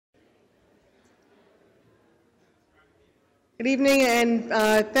Good evening, and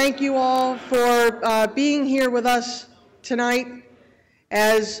thank you all for being here with us tonight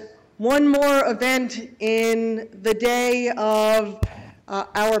as one more event in the day of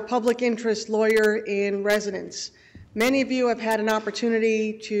our public interest lawyer in residence. Many of you have had an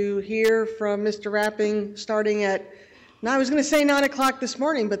opportunity to hear from Mr. Rapping starting at, now I was going to say 9 o'clock this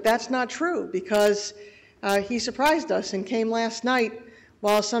morning, but that's not true because he surprised us and came last night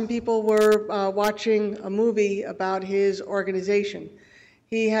while some people were watching a movie about his organization.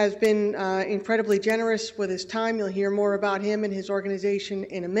 He has been incredibly generous with his time. You'll hear more about him and his organization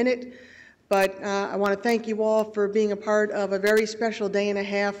in a minute. But I want to thank you all for being a part of a very special day and a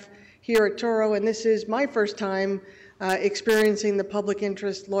half here at Touro. And this is my first time experiencing the Public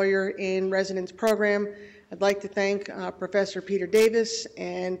Interest Lawyer in Residence program. I'd like to thank Professor Peter Davis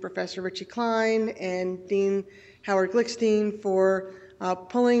and Professor Richie Klein and Dean Howard Glickstein for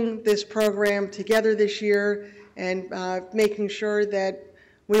pulling this program together this year and making sure that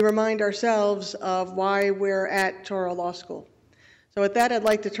we remind ourselves of why we're at Touro Law School. So with that, I'd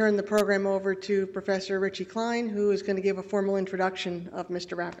like to turn the program over to Professor Richie Klein, who is going to give a formal introduction of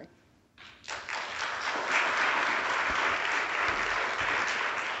Mr. Rapping.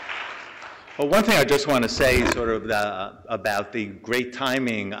 Well, one thing I just want to say sort of about the great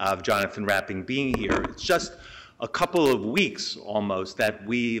timing of Jonathan Rapping being here. It's just a couple of weeks almost that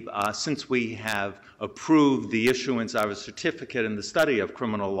we've, since we have approved the issuance of a certificate in the study of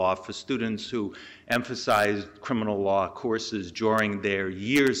criminal law for students who emphasize criminal law courses during their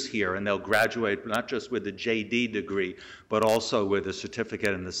years here, and they'll graduate not just with a JD degree, but also with a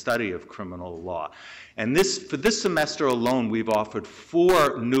certificate in the study of criminal law. And for this semester alone, we've offered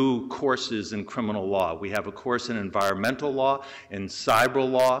 4 new courses in criminal law. We have a course in environmental law, in cyber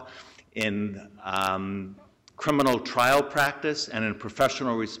law, in criminal trial practice, and in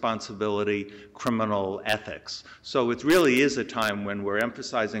professional responsibility, criminal ethics. So it really is a time when we're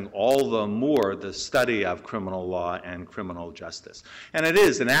emphasizing all the more the study of criminal law and criminal justice. And it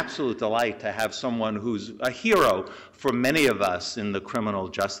is an absolute delight to have someone who's a hero for many of us in the criminal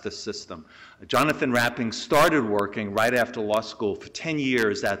justice system. Jonathan Rapping started working right after law school for 10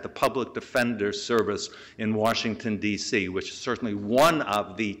 years at the Public Defender Service in Washington, D.C., which is certainly one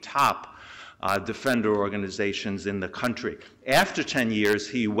of the top defender organizations in the country. After 10 years,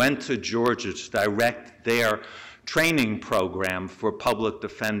 he went to Georgia to direct their training program for public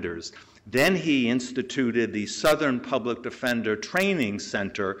defenders. Then he instituted the Southern Public Defender Training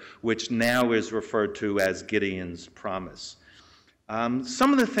Center, which now is referred to as Gideon's Promise.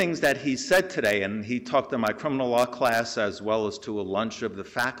 Some of the things that he said today, and he talked to my criminal law class as well as to a lunch of the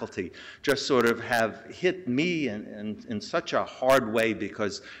faculty, just sort of have hit me in such a hard way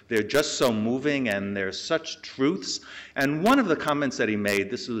because they're just so moving and they're such truths. And one of the comments that he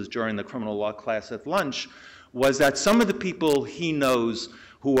made, this was during the criminal law class at lunch, was that some of the people he knows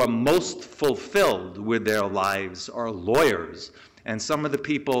who are most fulfilled with their lives are lawyers. And some of the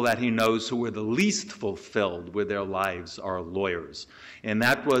people that he knows who are the least fulfilled with their lives are lawyers. And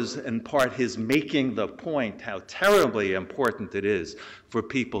that was, in part, his making the point how terribly important it is for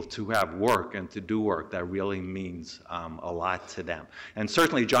people to have work and to do work that really means a lot to them. And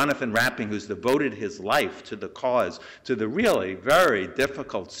certainly Jonathan Rapping, who's devoted his life to the cause, to the really very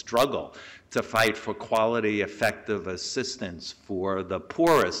difficult struggle to fight for quality, effective assistance for the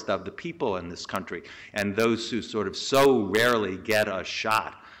poorest of the people in this country and those who sort of so rarely get a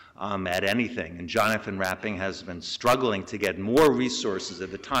shot at anything. And Jonathan Rapping has been struggling to get more resources at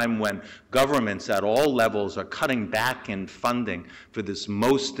the time when governments at all levels are cutting back in funding for this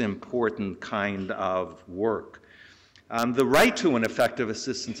most important kind of work. The right to an effective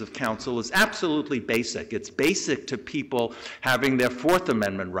assistance of counsel is absolutely basic. It's basic to people having their Fourth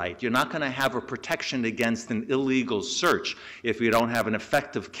Amendment right. You're not going to have a protection against an illegal search if you don't have an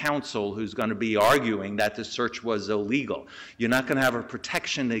effective counsel who's going to be arguing that the search was illegal. You're not going to have a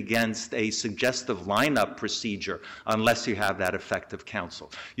protection against a suggestive lineup procedure unless you have that effective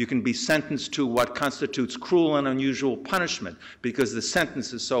counsel. You can be sentenced to what constitutes cruel and unusual punishment because the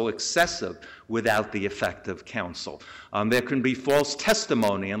sentence is so excessive without the effective counsel. There can be false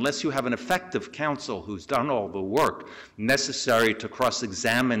testimony unless you have an effective counsel who's done all the work necessary to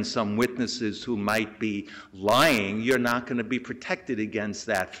cross-examine some witnesses who might be lying. You're not going to be protected against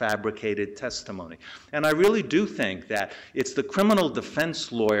that fabricated testimony. And I really do think that it's the criminal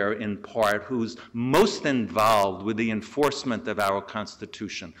defense lawyer, in part, who's most involved with the enforcement of our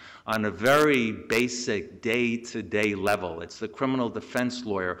Constitution on a very basic day-to-day level. It's the criminal defense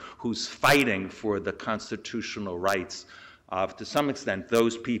lawyer who's fighting for the constitutional rights of, to some extent,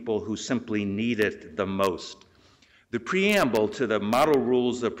 those people who simply need it the most. the preamble to the Model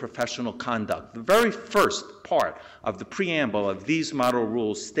Rules of Professional Conduct. The very first part of the preamble of these model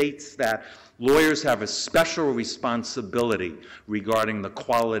rules states that lawyers have a special responsibility regarding the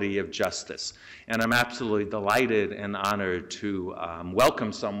quality of justice. And I'm absolutely delighted and honored to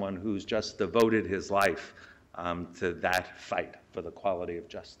welcome someone who's just devoted his life to that fight for the quality of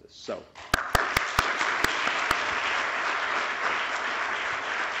justice. So.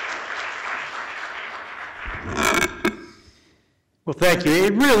 Well, thank you.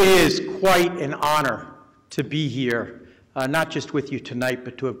 It really is quite an honor to be here, not just with you tonight,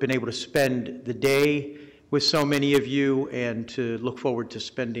 but to have been able to spend the day with so many of you and to look forward to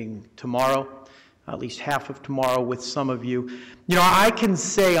spending tomorrow, at least half of tomorrow, with some of you. You know, I can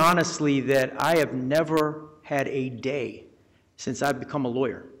say honestly that I have never had a day since I've become a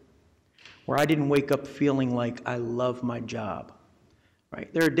lawyer where I didn't wake up feeling like I love my job,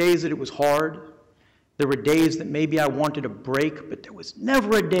 right? There are days that it was hard. There were days that maybe I wanted a break, but there was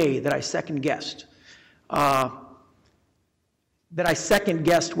never a day that I second-guessed.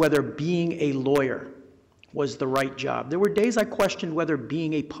 Whether being a lawyer was the right job. There were days I questioned whether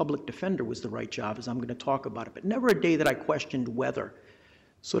being a public defender was the right job, as I'm going to talk about it, but never a day that I questioned whether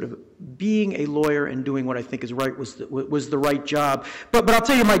sort of being a lawyer and doing what I think is right was the right job. But I'll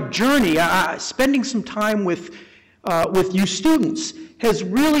tell you, my journey, spending some time with you students has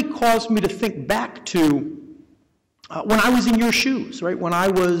really caused me to think back to when I was in your shoes, right? When I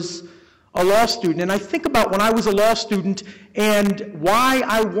was a law student. And I think about when I was a law student and why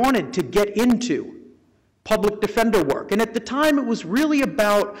I wanted to get into public defender work. And at the time, it was really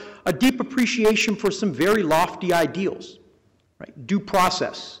about a deep appreciation for some very lofty ideals, right? Due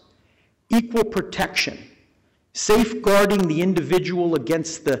process, equal protection, safeguarding the individual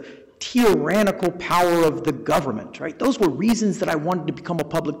against the tyrannical power of the government, right? Those were reasons that I wanted to become a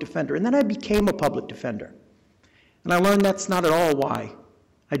public defender. And then I became a public defender. And I learned that's not at all why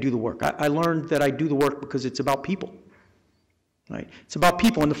I do the work. I learned that I do the work because it's about people, right? It's about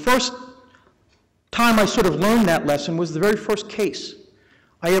people. And the first time I sort of learned that lesson was the very first case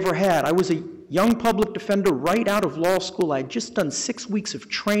I ever had. I was a young public defender right out of law school. I had just done 6 weeks of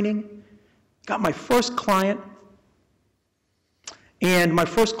training, got my first client. And my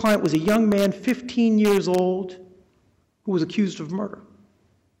first client was a young man, 15 years old, who was accused of murder.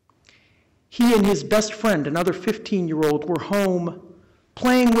 He and his best friend, another 15-year-old, were home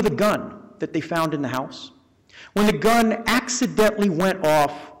playing with a gun that they found in the house when the gun accidentally went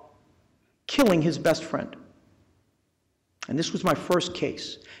off, killing his best friend. And this was my first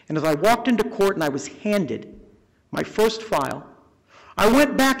case. And as I walked into court and I was handed my first file, I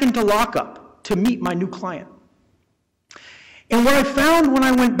went back into lockup to meet my new client. And what I found when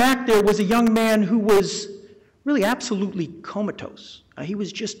I went back there was a young man who was really absolutely comatose. He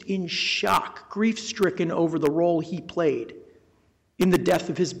was just in shock, grief-stricken over the role he played in the death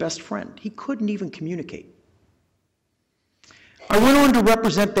of his best friend. He couldn't even communicate. I went on to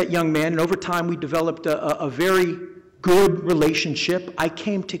represent that young man, and over time we developed a very good relationship. I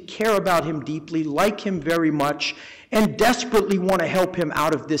came to care about him deeply, like him very much, and desperately want to help him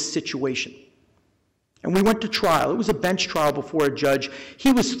out of this situation. And we went to trial. It was a bench trial before a judge.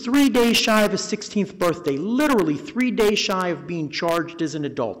 He was 3 days shy of his 16th birthday, literally 3 days shy of being charged as an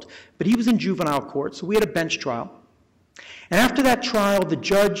adult. But he was in juvenile court, so we had a bench trial. And after that trial, the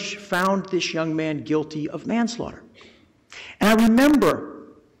judge found this young man guilty of manslaughter. And I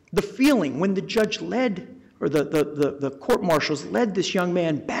remember the feeling when the judge led, or the court marshals led this young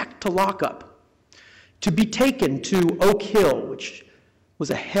man back to lockup to be taken to Oak Hill, which was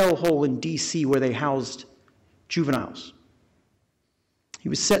a hellhole in D.C. where they housed juveniles. He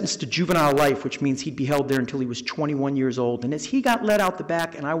was sentenced to juvenile life, which means he'd be held there until he was 21 years old. And as he got led out the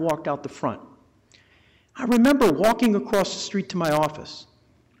back and I walked out the front, I remember walking across the street to my office,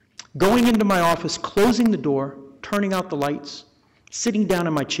 going into my office, closing the door, turning out the lights, sitting down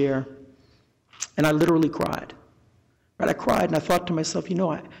in my chair, and I literally cried. Right? I cried and I thought to myself, you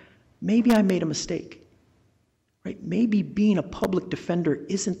know, maybe I made a mistake. Right? Maybe being a public defender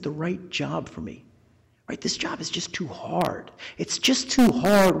isn't the right job for me. Right? This job is just too hard. It's just too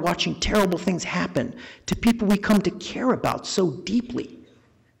hard watching terrible things happen to people we come to care about so deeply.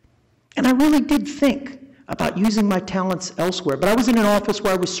 And I really did think about using my talents elsewhere, but I was in an office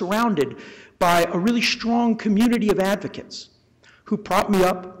where I was surrounded by a really strong community of advocates who propped me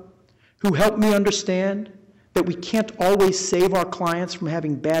up, who helped me understand that we can't always save our clients from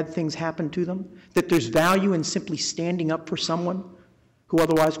having bad things happen to them, that there's value in simply standing up for someone who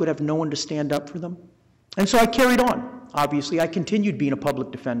otherwise would have no one to stand up for them. And so I carried on. Obviously, I continued being a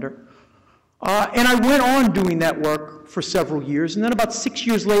public defender. And I went on doing that work for several years. And then about 6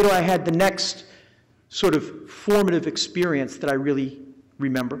 years later, I had the next sort of formative experience that I really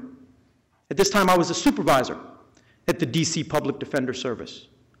remember. At this time, I was a supervisor at the DC Public Defender Service.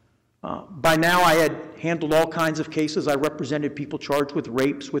 By now, I had handled all kinds of cases. I represented people charged with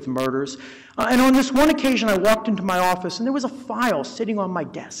rapes, with murders. And on this one occasion, I walked into my office, and there was a file sitting on my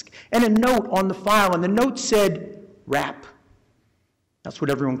desk, and a note on the file, and the note said, "Rap." That's what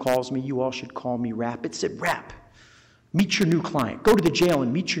everyone calls me. You all should call me Rap. It said, "Rap, meet your new client. Go to the jail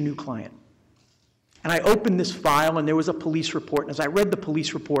and meet your new client." And I opened this file, and there was a police report. And as I read the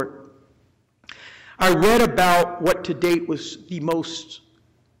police report, I read about what to date was the most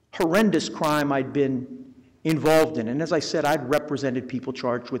horrendous crime I'd been involved in. And as I said, I'd represented people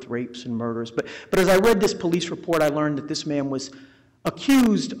charged with rapes and murders. But as I read this police report, I learned that this man was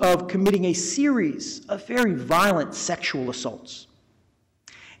accused of committing a series of very violent sexual assaults.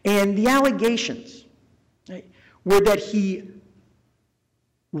 And the allegations, right, were that he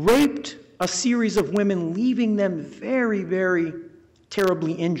raped a series of women, leaving them very, very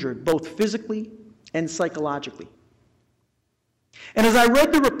terribly injured, both physically and psychologically. And as I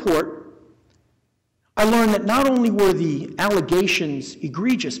read the report, I learned that not only were the allegations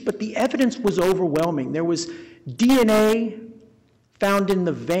egregious, but the evidence was overwhelming. There was DNA found in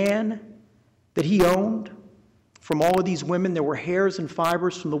the van that he owned from all of these women. There were hairs and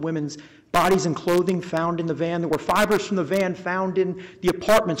fibers from the women's bodies and clothing found in the van. There were fibers from the van found in the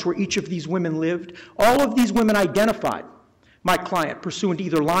apartments where each of these women lived. All of these women identified my client pursuant to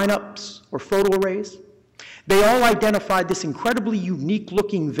either lineups or photo arrays. They all identified this incredibly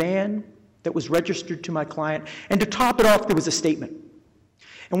unique-looking van that was registered to my client. And to top it off, there was a statement.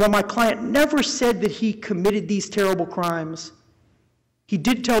 And while my client never said that he committed these terrible crimes, he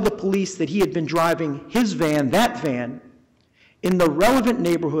did tell the police that he had been driving his van, that van, in the relevant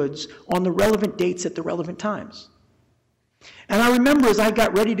neighborhoods on the relevant dates at the relevant times. And I remember as I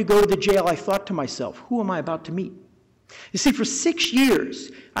got ready to go to the jail, I thought to myself, who am I about to meet? You see, for 6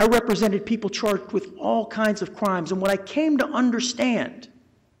 years, I represented people charged with all kinds of crimes. And what I came to understand,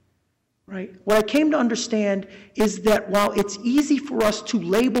 right, what I came to understand is that while it's easy for us to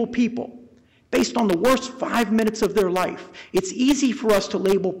label people based on the worst 5 minutes of their life, it's easy for us to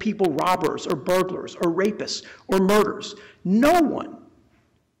label people robbers or burglars or rapists or murderers. No one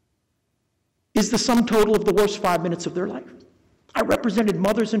is the sum total of the worst 5 minutes of their life. I represented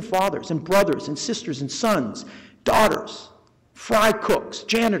mothers and fathers and brothers and sisters and sons, daughters, fry cooks,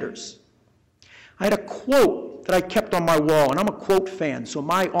 janitors. I had a quote that I kept on my wall, and I'm a quote fan, so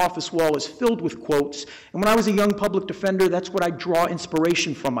my office wall is filled with quotes. And when I was a young public defender, that's what I'd draw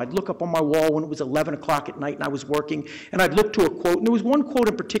inspiration from. I'd look up on my wall when it was 11 o'clock at night and I was working, and I'd look to a quote. And there was one quote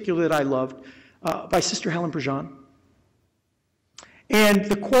in particular that I loved by Sister Helen Prejean. And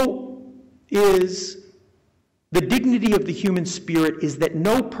the quote is, "The dignity of the human spirit is that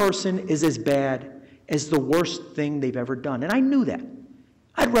no person is as bad as the worst thing they've ever done." And I knew that.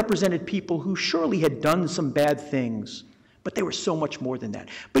 I'd represented people who surely had done some bad things, but they were so much more than that.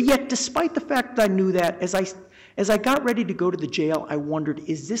 But yet, despite the fact that I knew that, as I got ready to go to the jail, I wondered,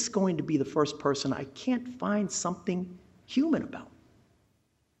 is this going to be the first person I can't find something human about?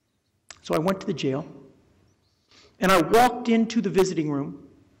 So I went to the jail, and I walked into the visiting room,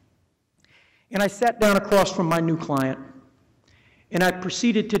 and I sat down across from my new client, and I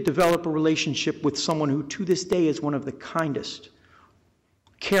proceeded to develop a relationship with someone who to this day is one of the kindest,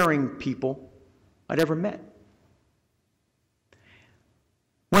 caring people I'd ever met.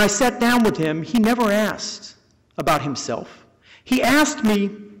 When I sat down with him, he never asked about himself. He asked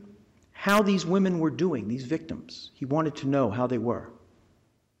me how these women were doing, these victims. He wanted to know how they were.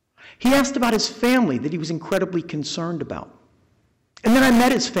 He asked about his family that he was incredibly concerned about. And then I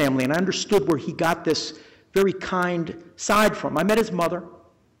met his family, and I understood where he got this very kind side from. I met his mother.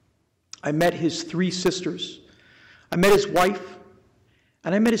 I met his 3 sisters. I met his wife.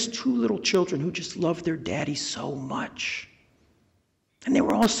 And I met his 2 little children who just loved their daddy so much. And they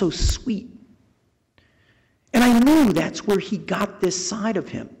were all so sweet. And I knew that's where he got this side of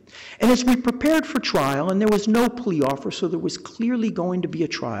him. And as we prepared for trial, and there was no plea offer, so there was clearly going to be a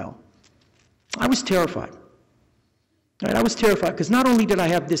trial, I was terrified. Right? I was terrified because not only did I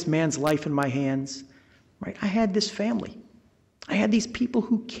have this man's life in my hands, right, I had this family. I had these people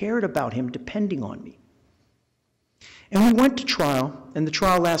who cared about him depending on me. And we went to trial, and the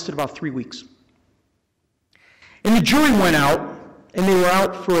trial lasted about 3 weeks. And the jury went out, and they were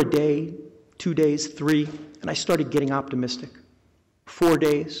out for a day, 2 days, 3, and I started getting optimistic. 4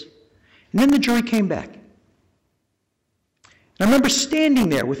 days. And then the jury came back. And I remember standing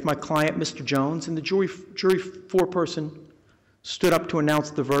there with my client, Mr. Jones, and the jury foreperson stood up to announce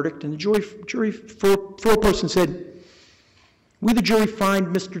the verdict, and the jury foreperson said, "We, the jury, find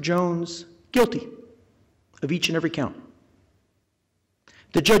Mr. Jones guilty of each and every count.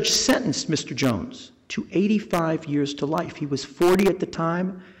 The judge sentenced Mr. Jones to 85 years to life. He was 40 at the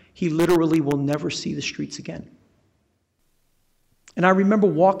time. He literally will never see the streets again. And I remember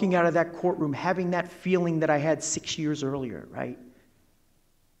walking out of that courtroom having that feeling that I had 6 years earlier, right?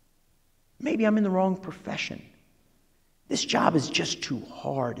 Maybe I'm in the wrong profession. This job is just too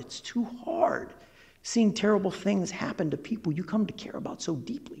hard. It's too hard. Seeing terrible things happen to people you come to care about so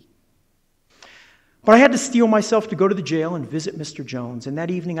deeply. But I had to steel myself to go to the jail and visit Mr. Jones. And that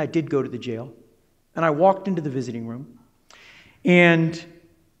evening I did go to the jail. And I walked into the visiting room. And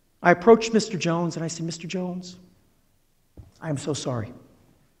I approached Mr. Jones and I said, Mr. Jones, I am so sorry.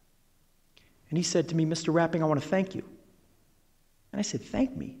 And he said to me, Mr. Rapping, I want to thank you. And I said,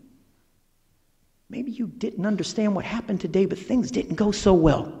 thank me? Maybe you didn't understand what happened today, but things didn't go so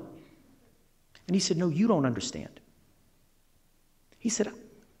well. And he said, no, you don't understand. He said,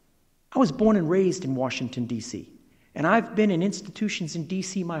 I was born and raised in Washington, D.C., and I've been in institutions in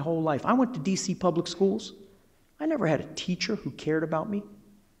D.C. my whole life. I went to D.C. public schools. I never had a teacher who cared about me.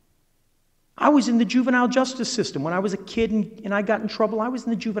 I was in the juvenile justice system. When I was a kid and I got in trouble, I was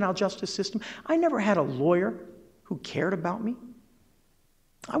in the juvenile justice system. I never had a lawyer who cared about me.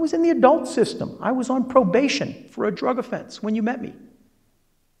 I was in the adult system. I was on probation for a drug offense when you met me.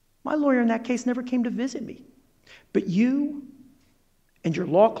 My lawyer in that case never came to visit me. But you and your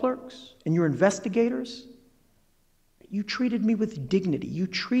law clerks and your investigators, you treated me with dignity. You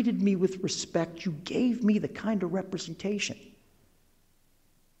treated me with respect. You gave me the kind of representation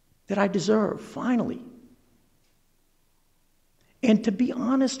that I deserve, finally. And to be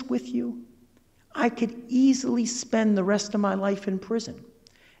honest with you, I could easily spend the rest of my life in prison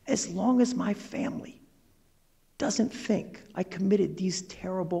as long as my family doesn't think I committed these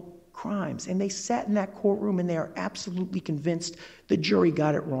terrible crimes. And they sat in that courtroom and they are absolutely convinced the jury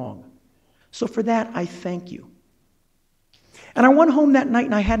got it wrong. So for that, I thank you. And I went home that night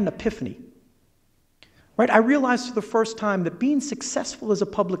and I had an epiphany. Right? I realized for the first time that being successful as a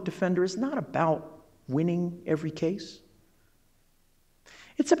public defender is not about winning every case.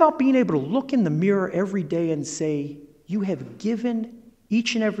 It's about being able to look in the mirror every day and say, you have given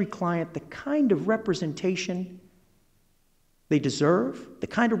each and every client the kind of representation they deserve, the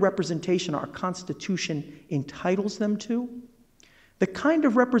kind of representation our Constitution entitles them to, the kind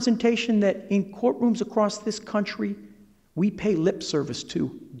of representation that in courtrooms across this country we pay lip service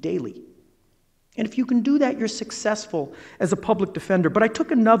to daily. And if you can do that, you're successful as a public defender. But I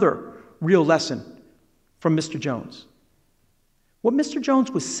took another real lesson from Mr. Jones. What Mr.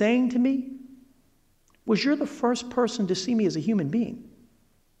 Jones was saying to me was, you're the first person to see me as a human being.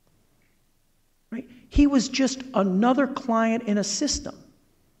 Right? He was just another client in a system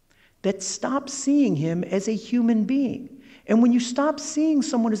that stopped seeing him as a human being. And when you stop seeing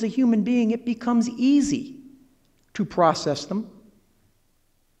someone as a human being, it becomes easy to process them.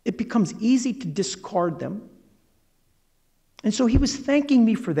 It becomes easy to discard them. And so he was thanking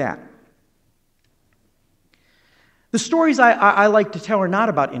me for that. The stories I like to tell are not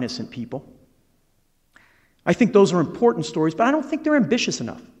about innocent people. I think those are important stories, but I don't think they're ambitious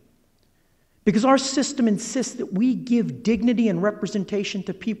enough. Because our system insists that we give dignity and representation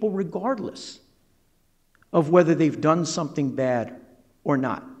to people regardless of whether they've done something bad or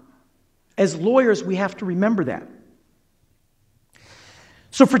not. As lawyers, we have to remember that.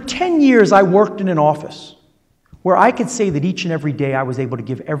 So for 10 years, I worked in an office where I could say that each and every day I was able to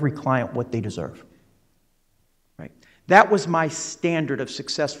give every client what they deserve. Right? That was my standard of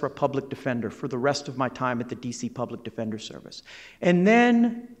success for a public defender for the rest of my time at the D.C. Public Defender Service. And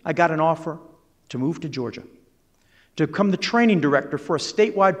then I got an offer to move to Georgia, to become the training director for a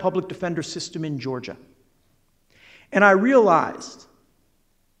statewide public defender system in Georgia. And I realized,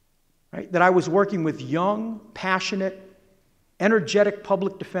 right, that I was working with young, passionate, energetic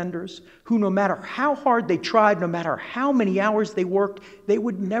public defenders who, no matter how hard they tried, no matter how many hours they worked, they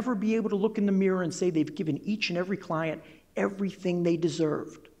would never be able to look in the mirror and say they've given each and every client everything they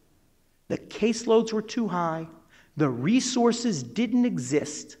deserved. The caseloads were too high. The resources didn't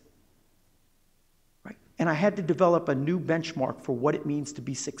exist. Right? And I had to develop a new benchmark for what it means to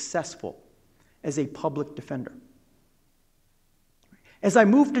be successful as a public defender. As I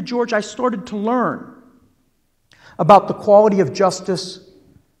moved to Georgia, I started to learn about the quality of justice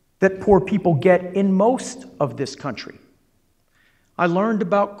that poor people get in most of this country. I learned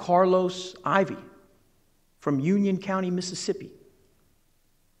about Carlos Ivy from Union County, Mississippi,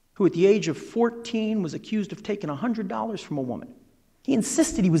 who at the age of 14 was accused of taking $100 from a woman. He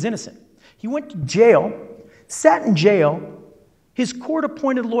insisted he was innocent. He went to jail, sat in jail. His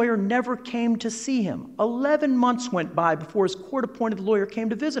court-appointed lawyer never came to see him. 11 months went by before his court-appointed lawyer came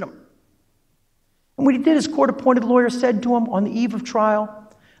to visit him. And what he did, his court-appointed lawyer said to him on the eve of trial,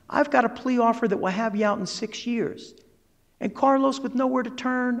 "I've got a plea offer that will have you out in 6 years." And Carlos, with nowhere to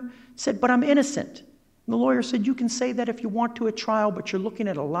turn, said, "But I'm innocent." And the lawyer said, "You can say that if you want to at trial, but you're looking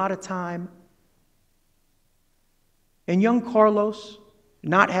at a lot of time." And young Carlos,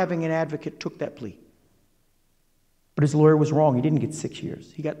 not having an advocate, took that plea. But his lawyer was wrong. He didn't get 6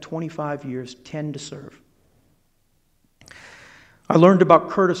 years. He got 25 years, 10 to serve. I learned about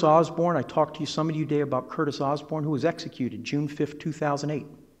Curtis Osborne. I talked to some of you today about Curtis Osborne, who was executed June 5th, 2008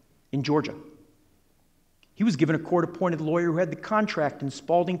 in Georgia. He was given a court-appointed lawyer who had the contract in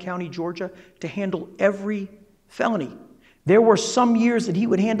Spalding County, Georgia, to handle every felony. There were some years that he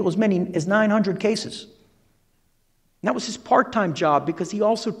would handle as many as 900 cases. And that was his part-time job because he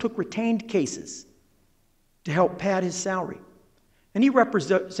also took retained cases to help pad his salary. And he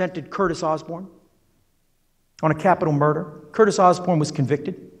represented Curtis Osborne on a capital murder. Curtis Osborne was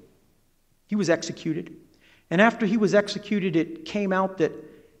convicted. He was executed. And after he was executed, it came out that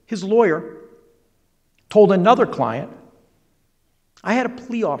his lawyer told another client, "I had a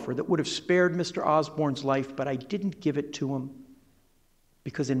plea offer that would have spared Mr. Osborne's life, but I didn't give it to him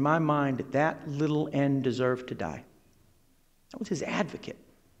because in my mind, that little N deserved to die." That was his advocate.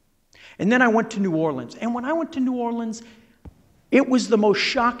 And then I went to New Orleans. And when I went to New Orleans, it was the most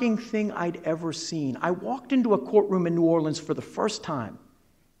shocking thing I'd ever seen. I walked into a courtroom in New Orleans for the first time,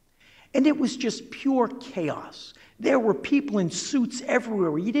 and it was just pure chaos. There were people in suits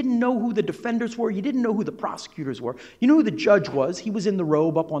everywhere. You didn't know who the defenders were. You didn't know who the prosecutors were. You knew who the judge was. He was in the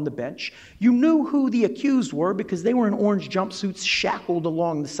robe up on the bench. You knew who the accused were because they were in orange jumpsuits shackled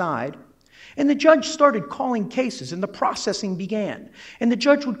along the side. And the judge started calling cases, and the processing began. And the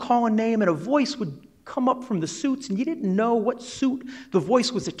judge would call a name, and a voice would come up from the suits, and you didn't know what suit the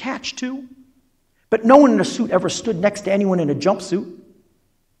voice was attached to. But no one in a suit ever stood next to anyone in a jumpsuit.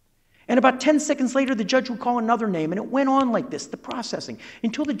 And about 10 seconds later, the judge would call another name, and it went on like this, the processing,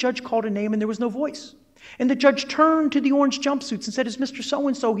 until the judge called a name and there was no voice. And the judge turned to the orange jumpsuits and said, "Is Mr.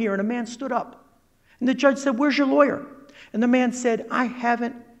 So-and-so here?" And a man stood up. And the judge said, "Where's your lawyer?" And the man said, "I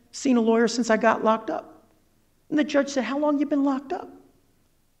haven't seen a lawyer since I got locked up." And the judge said, "How long have you been locked up?"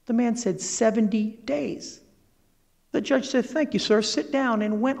 The man said, 70 days. The judge said, "Thank you, sir. Sit down,"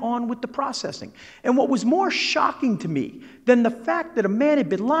 and went on with the processing. And what was more shocking to me than the fact that a man had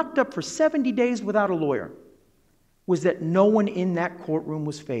been locked up for 70 days without a lawyer was that no one in that courtroom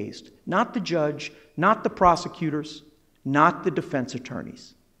was fazed. Not the judge, not the prosecutors, not the defense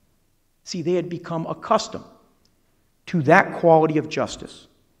attorneys. See, they had become accustomed to that quality of justice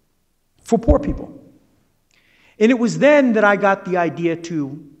for poor people. And it was then that I got the idea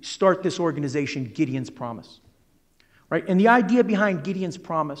to start this organization, Gideon's Promise. Right? And the idea behind Gideon's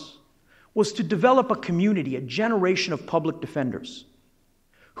Promise was to develop a community, a generation of public defenders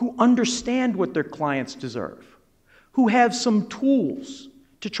who understand what their clients deserve, who have some tools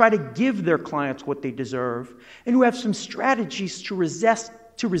to try to give their clients what they deserve, and who have some strategies to resist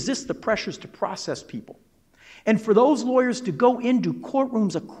the pressures to process people. And for those lawyers to go into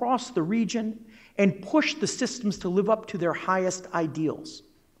courtrooms across the region and push the systems to live up to their highest ideals.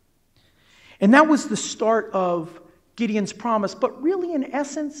 And that was the start of Gideon's Promise. But really, in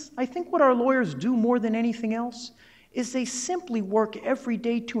essence, I think what our lawyers do more than anything else is they simply work every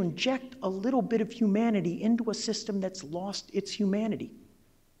day to inject a little bit of humanity into a system that's lost its humanity.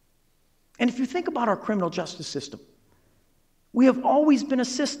 And if you think about our criminal justice system, we have always been a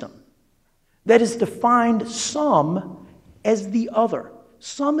system that has defined some as the other,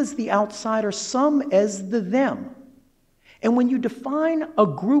 some as the outsider, some as the them. And when you define a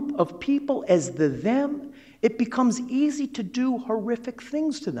group of people as the them, it becomes easy to do horrific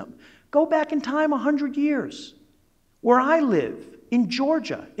things to them. Go back in time 100 years, where I live, in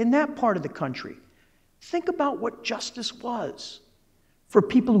Georgia, in that part of the country. Think about what justice was for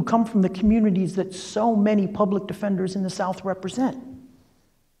people who come from the communities that so many public defenders in the South represent.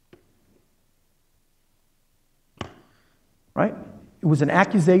 Right? It was an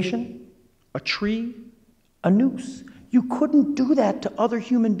accusation, a tree, a noose. You couldn't do that to other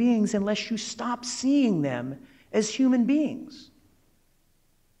human beings unless you stopped seeing them as human beings.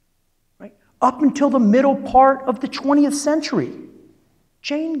 Right? Up until the middle part of the 20th century,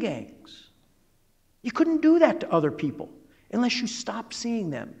 chain gangs. You couldn't do that to other people unless you stopped seeing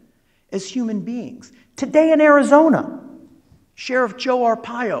them as human beings. Today in Arizona, Sheriff Joe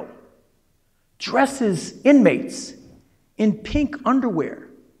Arpaio dresses inmates in pink underwear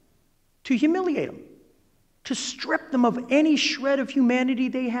to humiliate them, to strip them of any shred of humanity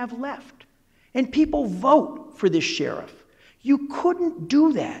they have left. And people vote for this sheriff. You couldn't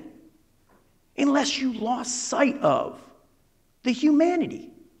do that unless you lost sight of the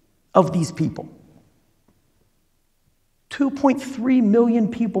humanity of these people. 2.3 million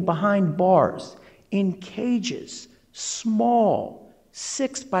people behind bars, in cages, small,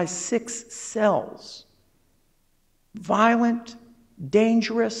 6-by-6 cells. Violent,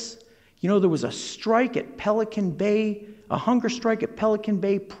 dangerous. You know, there was a strike at Pelican Bay, a hunger strike at Pelican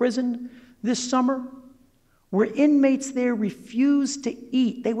Bay Prison this summer, where inmates there refused to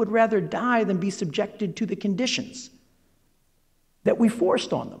eat. They would rather die than be subjected to the conditions that we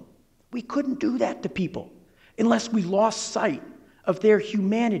forced on them. We couldn't do that to people unless we lost sight of their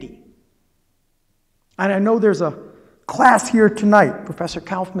humanity. And I know there's a class here tonight, Professor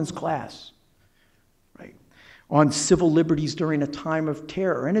Kaufman's class, right, on civil liberties during a time of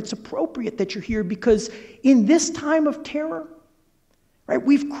terror. And it's appropriate that you're here because in this time of terror, right,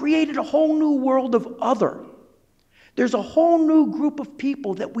 we've created a whole new world of other. There's a whole new group of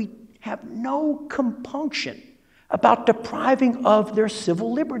people that we have no compunction about depriving of their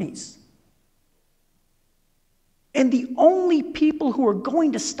civil liberties. And the only people who are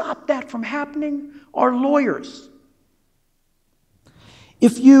going to stop that from happening are lawyers.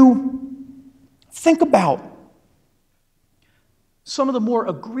 If you think about some of the more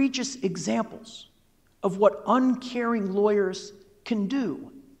egregious examples of what uncaring lawyers can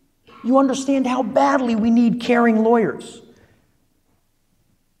do, you understand how badly we need caring lawyers.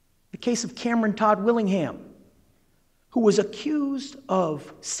 The case of Cameron Todd Willingham, who was accused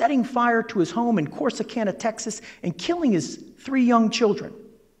of setting fire to his home in Corsicana, Texas, and killing his 3 young children.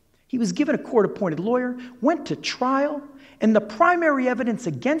 He was given a court-appointed lawyer, went to trial, and the primary evidence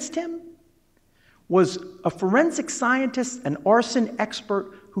against him was a forensic scientist, an arson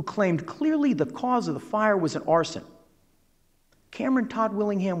expert, who claimed clearly the cause of the fire was an arson. Cameron Todd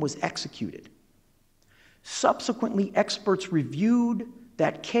Willingham was executed. Subsequently, experts reviewed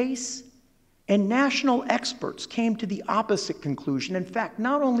that case, and national experts came to the opposite conclusion. In fact,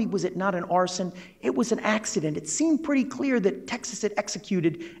 not only was it not an arson, it was an accident. It seemed pretty clear that Texas had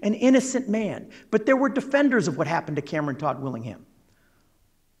executed an innocent man. But there were defenders of what happened to Cameron Todd Willingham.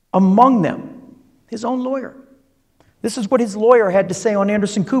 Among them, his own lawyer. This is what his lawyer had to say on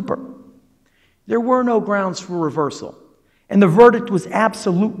Anderson Cooper. There were no grounds for reversal, and the verdict was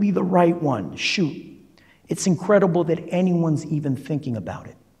absolutely the right one. Shoot. It's incredible that anyone's even thinking about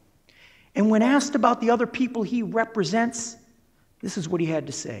it. And when asked about the other people he represents, this is what he had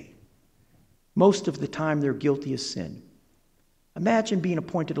to say. Most of the time, they're guilty of sin. Imagine being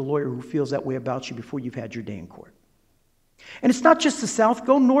appointed a lawyer who feels that way about you before you've had your day in court. And it's not just the South.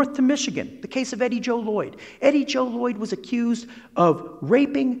 Go north to Michigan, the case of Eddie Joe Lloyd. Eddie Joe Lloyd was accused of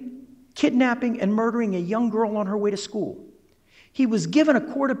raping, kidnapping, and murdering a young girl on her way to school. He was given a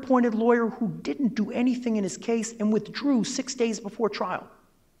court-appointed lawyer who didn't do anything in his case and withdrew 6 days before trial.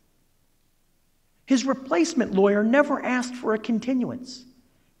 His replacement lawyer never asked for a continuance,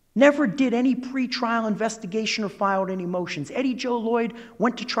 never did any pre-trial investigation or filed any motions. Eddie Joe Lloyd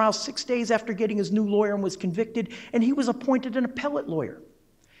went to trial 6 days after getting his new lawyer and was convicted, and he was appointed an appellate lawyer.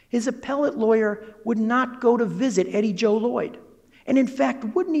 His appellate lawyer would not go to visit Eddie Joe Lloyd, and in fact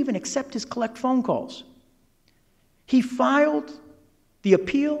wouldn't even accept his collect phone calls. He filed the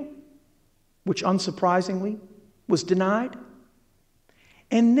appeal, which unsurprisingly was denied.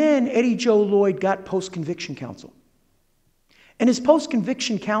 And then Eddie Joe Lloyd got post-conviction counsel. And his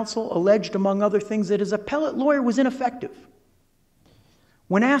post-conviction counsel alleged, among other things, that his appellate lawyer was ineffective.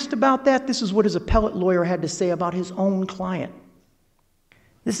 When asked about that, this is what his appellate lawyer had to say about his own client.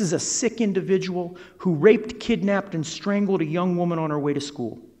 This is a sick individual who raped, kidnapped, and strangled a young woman on her way to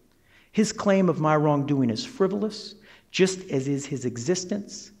school. His claim of my wrongdoing is frivolous, just as is his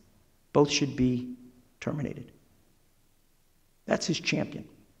existence. Both should be terminated. That's his champion.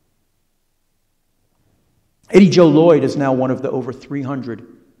 Eddie Joe Lloyd is now one of the over 300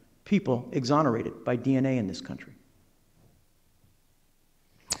 people exonerated by DNA in this country.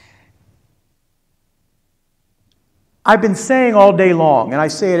 I've been saying all day long, and I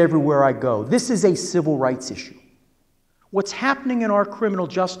say it everywhere I go, this is a civil rights issue. What's happening in our criminal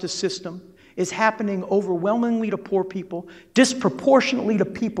justice system is happening overwhelmingly to poor people, disproportionately to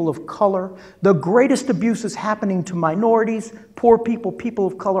people of color. The greatest abuse is happening to minorities, poor people, people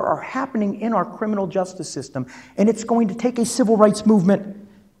of color are happening in our criminal justice system, and it's going to take a civil rights movement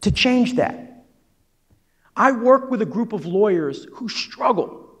to change that. I work with a group of lawyers who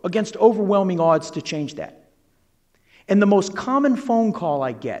struggle against overwhelming odds to change that. And the most common phone call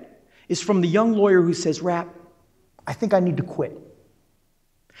I get is from the young lawyer who says, "Rap, I think I need to quit.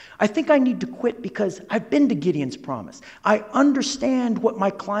 I think I need to quit because I've been to Gideon's Promise. I understand what my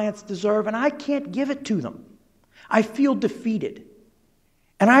clients deserve, and I can't give it to them. I feel defeated."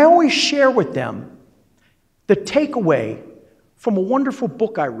 And I always share with them the takeaway from a wonderful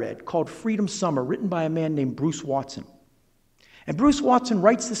book I read called Freedom Summer, written by a man named Bruce Watson. And Bruce Watson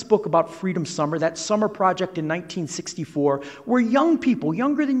writes this book about Freedom Summer, that summer project in 1964, where young people,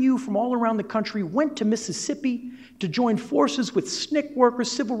 younger than you from all around the country, went to Mississippi to join forces with SNCC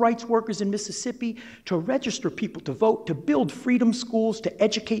workers, civil rights workers in Mississippi, to register people to vote, to build freedom schools, to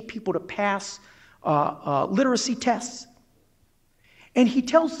educate people to pass literacy tests. And he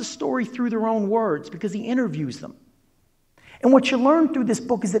tells the story through their own words because he interviews them. And what you learn through this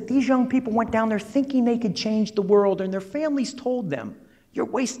book is that these young people went down there thinking they could change the world, and their families told them, "You're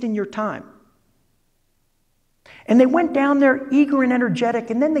wasting your time." And they went down there eager and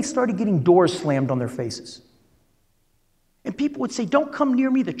energetic, and then they started getting doors slammed on their faces. And people would say, "Don't come near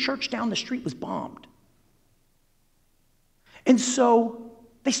me, the church down the street was bombed." And so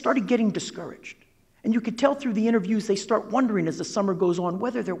they started getting discouraged. And you could tell through the interviews, they start wondering as the summer goes on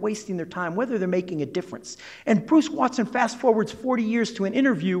whether they're wasting their time, whether they're making a difference. And Bruce Watson fast forwards 40 years to an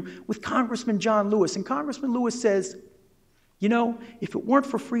interview with Congressman John Lewis. And Congressman Lewis says, "You know, if it weren't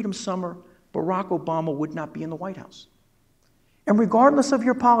for Freedom Summer, Barack Obama would not be in the White House. And regardless of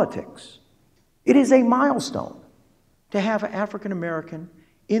your politics, it is a milestone to have an African American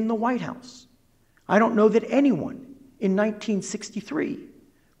in the White House. I don't know that anyone in 1963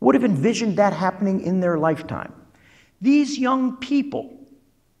 would have envisioned that happening in their lifetime." These young people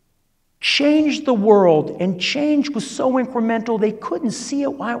changed the world, and change was so incremental they couldn't see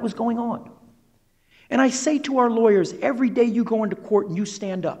it while it was going on. And I say to our lawyers, every day you go into court and you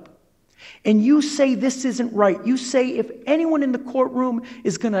stand up, and you say this isn't right. You say if anyone in the courtroom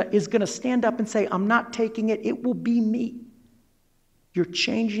is gonna stand up and say, "I'm not taking it," it will be me. You're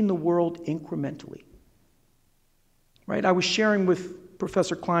changing the world incrementally. Right? I was sharing with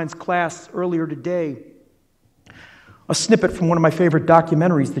Professor Klein's class earlier today a snippet from one of my favorite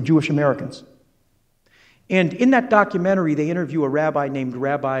documentaries, The Jewish Americans. And in that documentary, they interview a rabbi named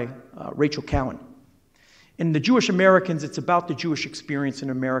Rabbi Rachel Cowan. In The Jewish Americans, it's about the Jewish experience in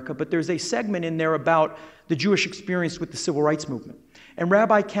America, but there's a segment in there about the Jewish experience with the civil rights movement. And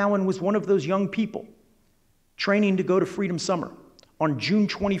Rabbi Cowan was one of those young people training to go to Freedom Summer on June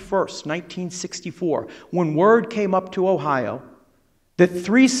 21st, 1964, when word came up to Ohio that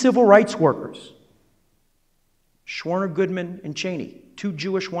 3 civil rights workers, Schwerner, Goodman, and Cheney, 2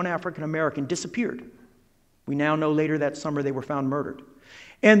 Jewish, 1 African American, disappeared. We now know later that summer they were found murdered.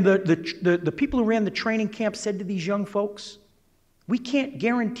 And the people who ran the training camp said to these young folks, "We can't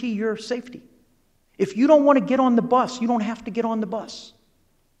guarantee your safety. If you don't want to get on the bus, you don't have to get on the bus."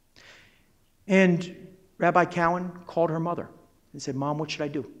 And Rabbi Cowan called her mother and said, "Mom, what should I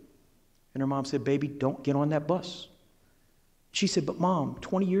do?" And her mom said, "Baby, don't get on that bus." She said, "But Mom,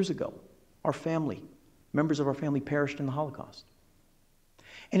 20 years ago, our family, members of our family perished in the Holocaust.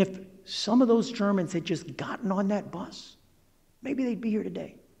 And if some of those Germans had just gotten on that bus, maybe they'd be here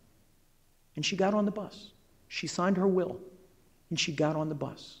today." And she got on the bus. She signed her will, and she got on the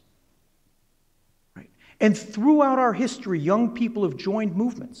bus. Right? And throughout our history, young people have joined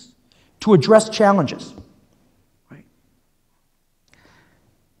movements to address challenges. Right?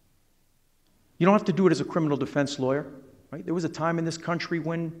 You don't have to do it as a criminal defense lawyer. Right? There was a time in this country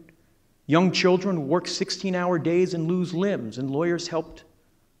when young children worked 16-hour days and lose limbs, and lawyers helped,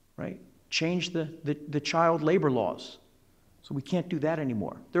 right, change the child labor laws. So we can't do that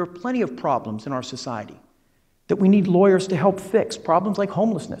anymore. There are plenty of problems in our society that we need lawyers to help fix. Problems like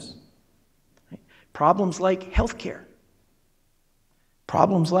homelessness, right? Problems like healthcare,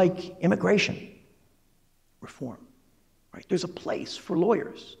 problems like immigration reform. Right? There's a place for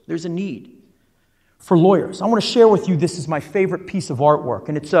lawyers. There's a need for lawyers. I want to share with you, this is my favorite piece of artwork,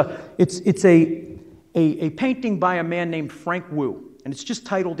 and it's a painting by a man named Frank Wu, and it's just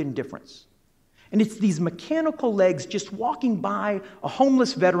titled Indifference. And it's these mechanical legs just walking by a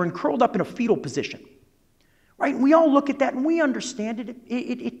homeless veteran curled up in a fetal position. Right? And we all look at that and we understand it.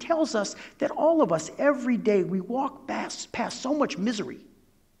 It tells us that all of us, every day, we walk past so much misery,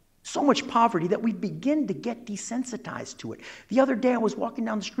 so much poverty, that we begin to get desensitized to it. The other day I was walking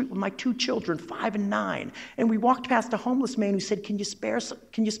down the street with my 2 children, 5 and 9, and we walked past a homeless man who said, can you spare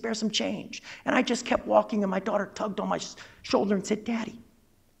some change? And I just kept walking, and my daughter tugged on my shoulder and said, "Daddy,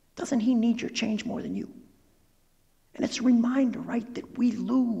 doesn't he need your change more than you?" And it's a reminder, right, that we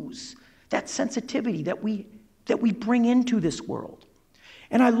lose that sensitivity that we bring into this world.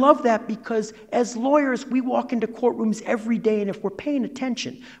 And I love that because as lawyers, we walk into courtrooms every day, and if we're paying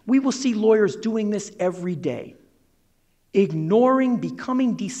attention, we will see lawyers doing this every day. Ignoring,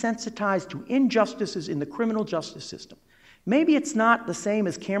 becoming desensitized to injustices in the criminal justice system. Maybe it's not the same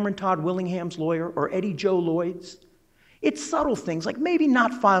as Cameron Todd Willingham's lawyer or Eddie Joe Lloyd's. It's subtle things, like maybe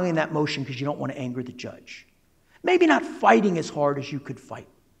not filing that motion because you don't want to anger the judge. Maybe not fighting as hard as you could fight.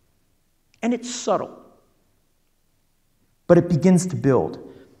 And it's subtle. but it begins to build.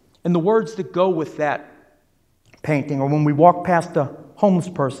 And the words that go with that painting are, when we walk past a homeless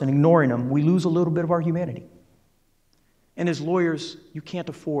person, ignoring them, we lose a little bit of our humanity. And as lawyers, you can't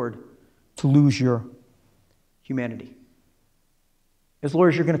afford to lose your humanity. As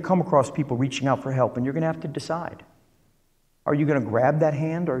lawyers, you're going to come across people reaching out for help, and you're going to have to decide. Are you going to grab that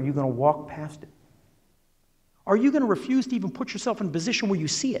hand, or are you going to walk past it? Are you going to refuse to even put yourself in a position where you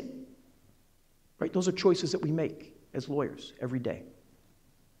see it? Right? Those are choices that we make as lawyers every day.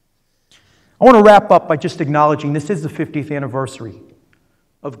 I want to wrap up by just acknowledging this is the 50th anniversary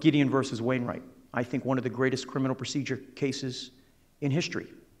of Gideon versus Wainwright. I think one of the greatest criminal procedure cases in history.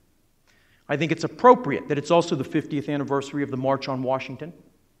 I think it's appropriate that it's also the 50th anniversary of the March on Washington,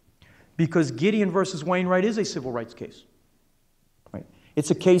 because Gideon versus Wainwright is a civil rights case. Right? It's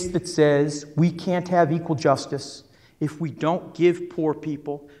a case that says we can't have equal justice if we don't give poor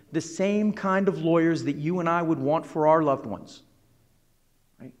people the same kind of lawyers that you and I would want for our loved ones.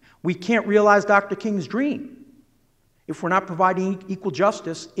 Right? We can't realize Dr. King's dream if we're not providing equal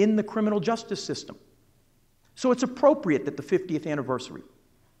justice in the criminal justice system. So it's appropriate that the 50th anniversary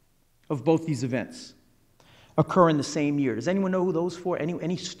of both these events occur in the same year. Does anyone know who those four,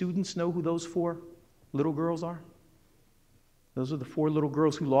 any students know who those four little girls are? Those are the four little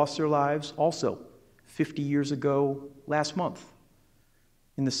girls who lost their lives also 50 years ago last month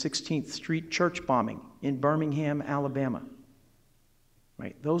in the 16th Street church bombing in Birmingham, Alabama.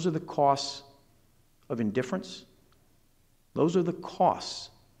 Right? Those are the costs of indifference. Those are the costs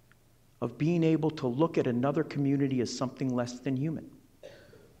of being able to look at another community as something less than human.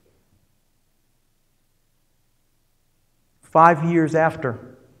 5 years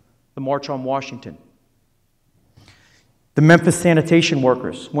after the March on Washington, the Memphis sanitation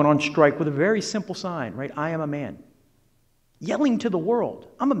workers went on strike with a very simple sign, right? I am a man. Yelling to the world,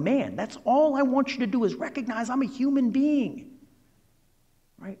 I'm a man. That's all I want you to do is recognize I'm a human being.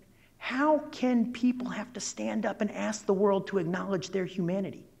 Right? How can people have to stand up and ask the world to acknowledge their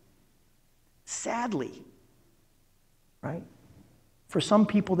humanity? Sadly, right? For some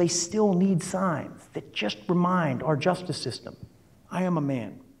people, they still need signs that just remind our justice system, I am a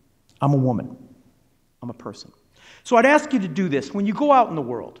man, I'm a woman, I'm a person. So I'd ask you to do this. When you go out in the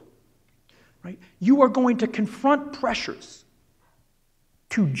world, right, you are going to confront pressures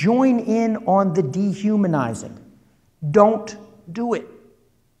to join in on the dehumanizing. Don't do it.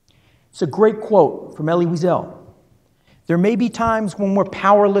 It's a great quote from Elie Wiesel. There may be times when we're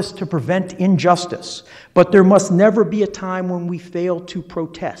powerless to prevent injustice, but there must never be a time when we fail to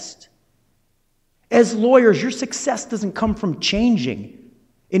protest. As lawyers, your success doesn't come from changing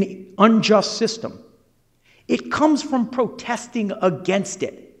an unjust system. It comes from protesting against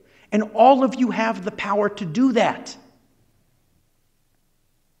it. And all of you have the power to do that.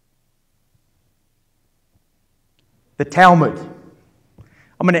 The Talmud.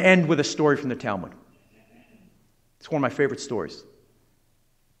 I'm going to end with a story from the Talmud. It's one of my favorite stories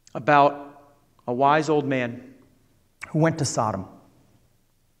about a wise old man who went to Sodom,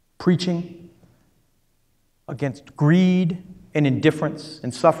 preaching against greed and indifference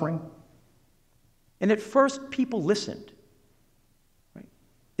and suffering. And at first, people listened. Right?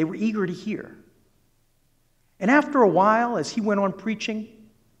 They were eager to hear. And after a while, as he went on preaching,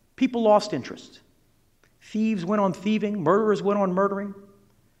 people lost interest. Thieves went on thieving, murderers went on murdering.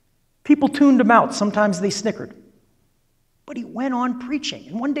 People tuned him out. Sometimes they snickered. But he went on preaching.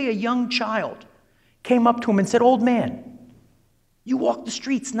 And one day a young child came up to him and said, "Old man, you walk the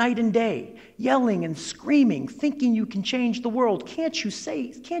streets night and day, yelling and screaming, thinking you can change the world. Can't you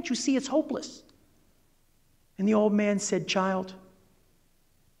see it's hopeless?" And the old man said, "Child,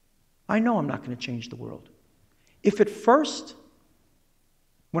 I know I'm not going to change the world. If at first,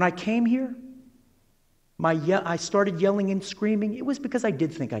 when I came here, I started yelling and screaming, it was because I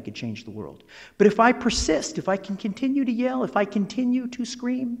did think I could change the world. But if I persist, if I can continue to yell, if I continue to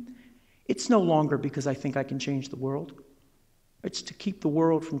scream, it's no longer because I think I can change the world. It's to keep the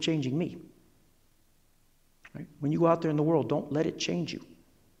world from changing me." Right? When you go out there in the world, don't let it change you.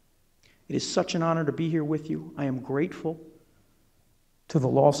 It is such an honor to be here with you. I am grateful to the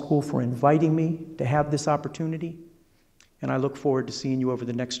law school for inviting me to have this opportunity, and I look forward to seeing you over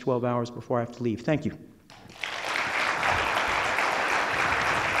the next 12 hours before I have to leave. Thank you.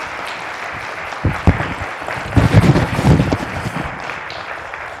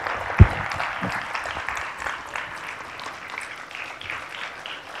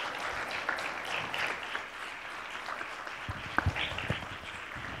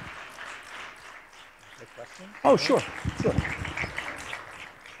 Oh, sure.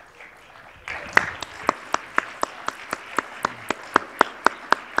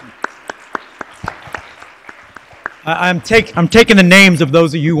 I'm taking the names of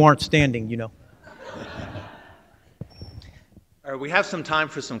those of you who aren't standing, you know. All right, we have some time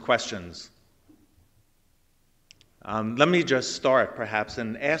for some questions. Let me just start, perhaps,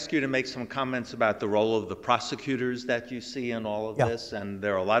 and ask you to make some comments about the role of the prosecutors that you see in all of this. And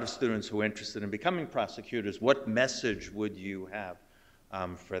there are a lot of students who are interested in becoming prosecutors. What message would you have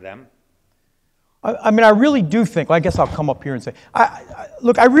for them? I mean, I really do think, well, I guess I'll come up here and say,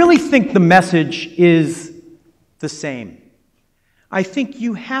 look, I really think the message is the same. I think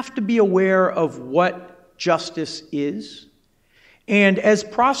you have to be aware of what justice is. And as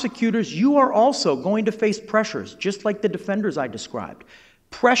prosecutors, you are also going to face pressures, just like the defenders I described.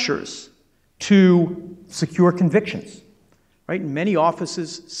 Pressures to secure convictions, right? In many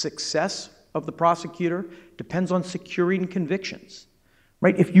offices, success of the prosecutor depends on securing convictions,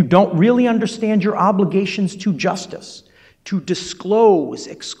 right? If you don't really understand your obligations to justice, to disclose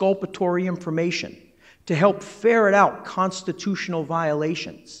exculpatory information, to help ferret out constitutional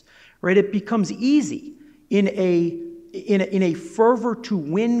violations, right? It becomes easy in a fervor to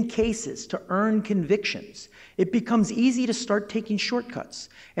win cases, to earn convictions. It becomes easy to start taking shortcuts.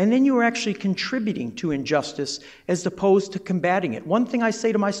 And then you are actually contributing to injustice as opposed to combating it. One thing I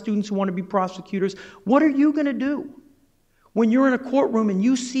say to my students who want to be prosecutors, what are you going to do when you're in a courtroom and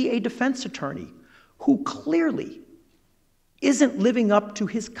you see a defense attorney who clearly isn't living up to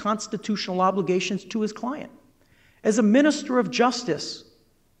his constitutional obligations to his client? As a minister of justice,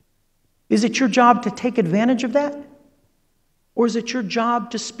 is it your job to take advantage of that? Or is it your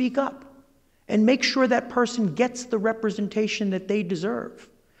job to speak up and make sure that person gets the representation that they deserve?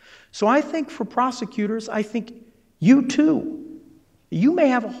 So I think for prosecutors, I think you too, you may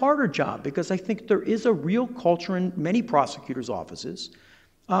have a harder job because I think there is a real culture in many prosecutors' offices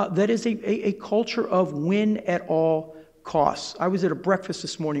that is a culture of win at all costs. I was at a breakfast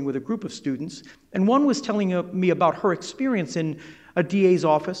this morning with a group of students, and one was telling me about her experience in a DA's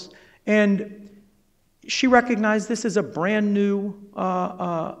office, and she recognized this as a brand new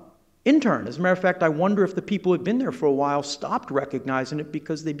intern. As a matter of fact, I wonder if the people who had been there for a while stopped recognizing it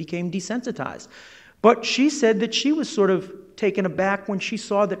because they became desensitized. But she said that she was sort of taken aback when she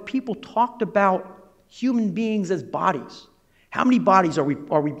saw that people talked about human beings as bodies. How many bodies are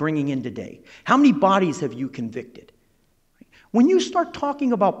we bringing in today? How many bodies have you convicted? When you start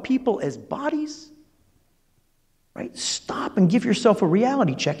talking about people as bodies, right? Stop and give yourself a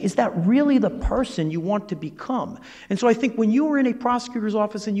reality check. Is that really the person you want to become? And so I think when you are in a prosecutor's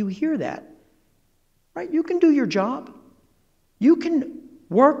office and you hear that, right, you can do your job. You can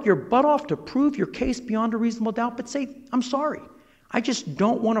work your butt off to prove your case beyond a reasonable doubt, but say, I'm sorry. I just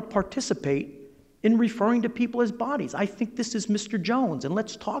don't want to participate in referring to people as bodies. I think this is Mr. Jones, and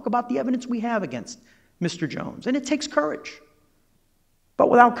let's talk about the evidence we have against Mr. Jones. And it takes courage. But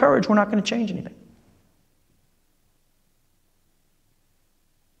without courage, we're not going to change anything.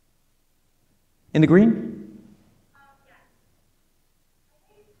 In the green?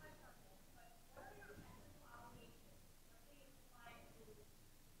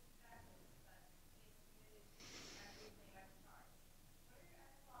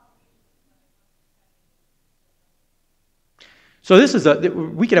 So this is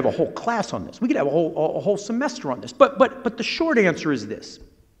we could have a whole class on this. We could have a whole semester on this. But the short answer is this,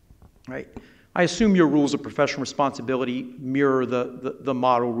 right? I assume your rules of professional responsibility mirror the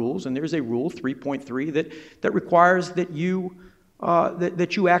model rules, and there's a rule 3.3 that requires that you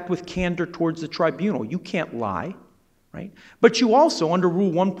act with candor towards the tribunal. You can't lie, right? But you also, under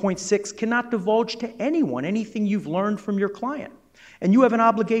Rule 1.6, cannot divulge to anyone anything you've learned from your client, and you have an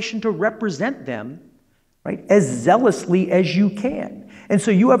obligation to represent them, right, as zealously as you can. And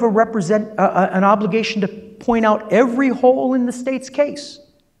so you have an obligation to point out every hole in the state's case.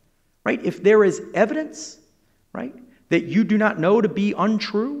 Right? If there is evidence, right, that you do not know to be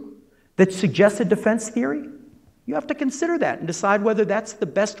untrue, that suggests a defense theory, you have to consider that and decide whether that's the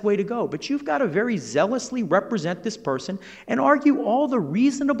best way to go. But you've got to very zealously represent this person and argue all the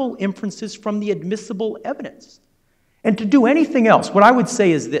reasonable inferences from the admissible evidence. And to do anything else, what I would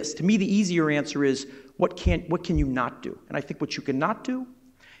say is this. To me, the easier answer is, what can you not do? And I think what you cannot do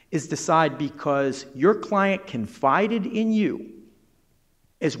is decide because your client confided in you,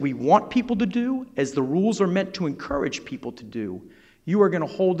 as we want people to do, as the rules are meant to encourage people to do, you are going to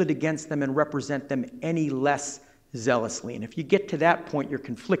hold it against them and represent them any less zealously. And if you get to that point, you're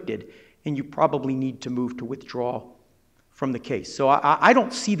conflicted, and you probably need to move to withdraw from the case. So I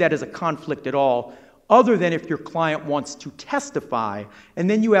don't see that as a conflict at all, other than if your client wants to testify, and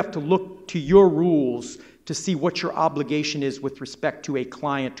then you have to look to your rules to see what your obligation is with respect to a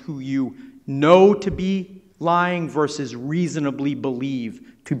client who you know to be lying versus reasonably believe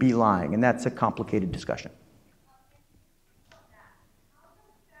to be lying, and that's a complicated discussion.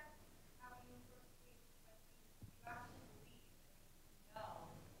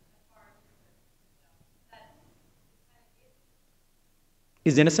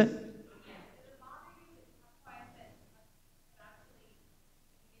 is innocent?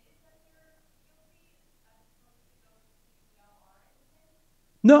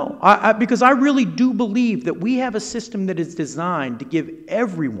 No, because I really do believe that we have a system that is designed to give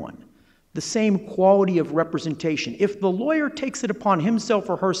everyone the same quality of representation. If the lawyer takes it upon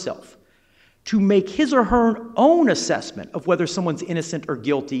himself or herself to make his or her own assessment of whether someone's innocent or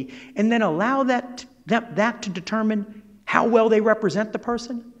guilty, and then allow that to determine how well they represent the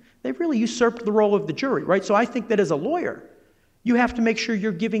person, they've really usurped the role of the jury, right? So I think that as a lawyer, you have to make sure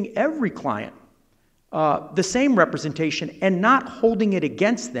you're giving every client the same representation and not holding it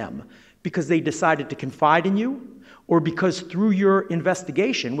against them because they decided to confide in you or because through your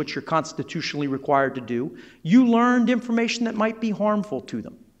investigation, which you're constitutionally required to do, you learned information that might be harmful to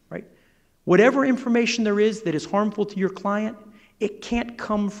them, right? Whatever information there is that is harmful to your client, it can't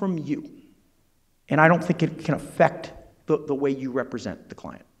come from you. And I don't think it can affect the way you represent the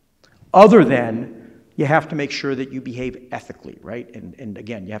client. Other than you have to make sure that you behave ethically, right? And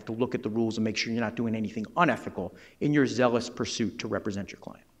again, you have to look at the rules and make sure you're not doing anything unethical in your zealous pursuit to represent your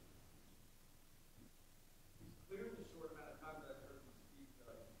client.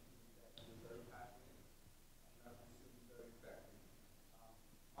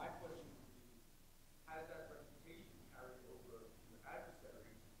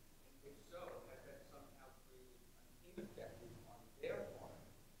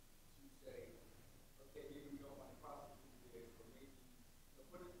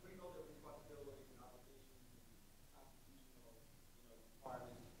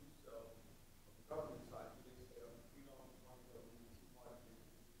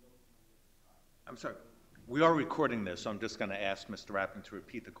 I'm sorry. We are recording this, so I'm just going to ask Mr. Rappin to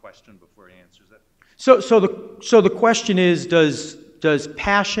repeat the question before he answers it. So the question is, does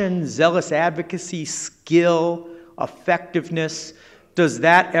passion, zealous advocacy, skill, effectiveness, does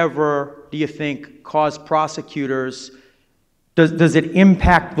that ever, do you think, cause prosecutors, does it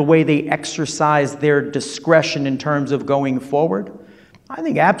impact the way they exercise their discretion in terms of going forward? I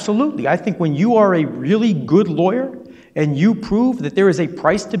think absolutely. I think when you are a really good lawyer and you prove that there is a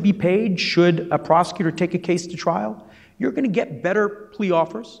price to be paid should a prosecutor take a case to trial, you're going to get better plea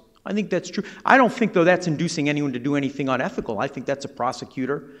offers. I think that's true. I don't think, though, that's inducing anyone to do anything unethical. I think that's a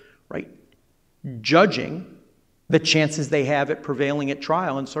prosecutor, right, judging the chances they have at prevailing at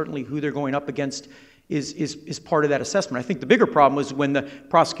trial, and certainly who they're going up against is part of that assessment. I think the bigger problem is when the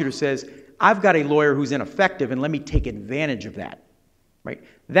prosecutor says, I've got a lawyer who's ineffective, and let me take advantage of that. Right?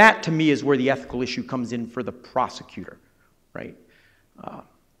 That, to me, is where the ethical issue comes in for the prosecutor, right?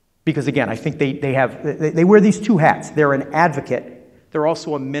 Because, again, I think they wear these two hats. They're an advocate. They're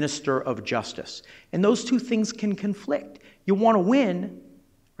also a minister of justice. And those two things can conflict. You want to win,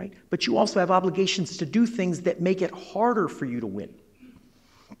 right? But you also have obligations to do things that make it harder for you to win.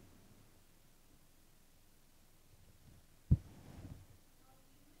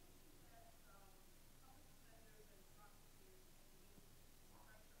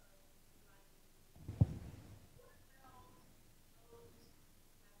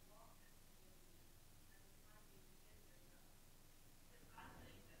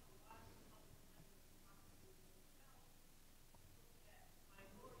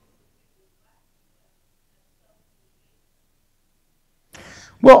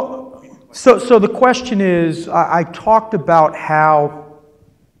 Well, so the question is, I talked about how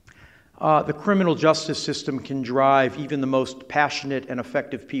the criminal justice system can drive even the most passionate and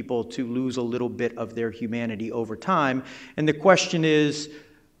effective people to lose a little bit of their humanity over time. And the question is,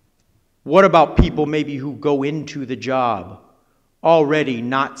 what about people maybe who go into the job already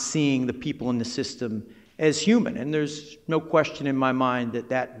not seeing the people in the system as human? And there's no question in my mind that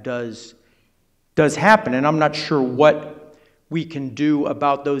that does happen. And I'm not sure what we can do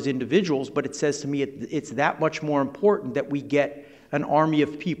about those individuals, but it says to me it's that much more important that we get an army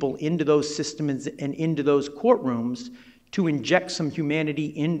of people into those systems and into those courtrooms to inject some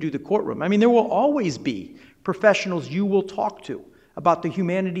humanity into the courtroom. I mean, there will always be professionals you will talk to about the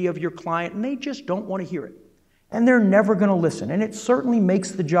humanity of your client, and they just don't want to hear it. And they're never going to listen. And it certainly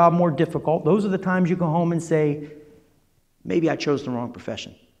makes the job more difficult. Those are the times you go home and say, maybe I chose the wrong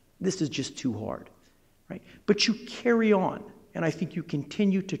profession. This is just too hard. Right? But you carry on. And I think you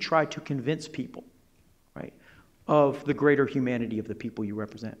continue to try to convince people, right, of the greater humanity of the people you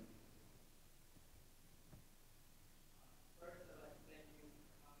represent.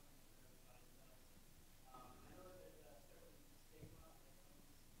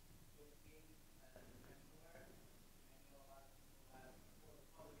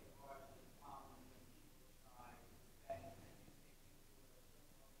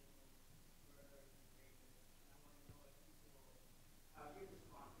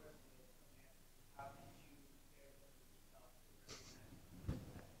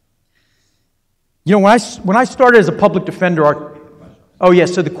 You know, when I started as a public defender,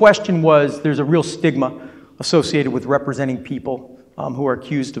 so the question was, there's a real stigma associated with representing people who are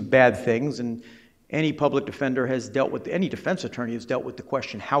accused of bad things, and any public defender has dealt with, any defense attorney has dealt with the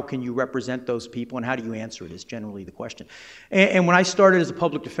question, how can you represent those people and how do you answer it is generally the question. And when I started as a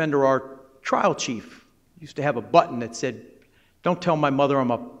public defender, our trial chief used to have a button that said, don't tell my mother I'm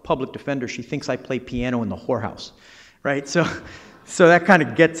a public defender, she thinks I play piano in the whorehouse, right? So that kind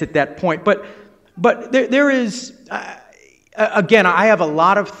of gets at that point. But there is, again, I have a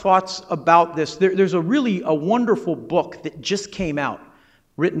lot of thoughts about this. There's a wonderful book that just came out,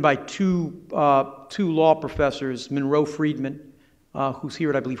 written by two law professors, Monroe Friedman, who's here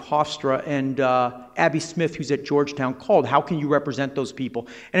at, I believe, Hofstra, and Abby Smith, who's at Georgetown, called How Can You Represent Those People?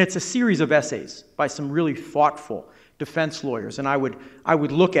 And it's a series of essays by some really thoughtful defense lawyers, and I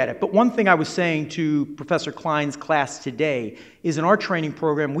would look at it. But one thing I was saying to Professor Klein's class today is in our training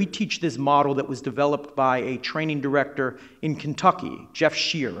program, we teach this model that was developed by a training director in Kentucky, Jeff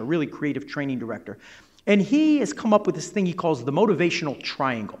Shear, a really creative training director. And he has come up with this thing he calls the motivational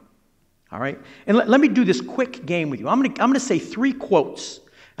triangle. All right? And let me do this quick game with you. I'm going to say 3 quotes,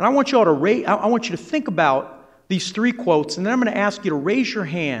 and I want you all to I want you to think about these 3 quotes, and then I'm going to ask you to raise your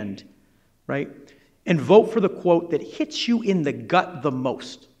hand, right? And vote for the quote that hits you in the gut the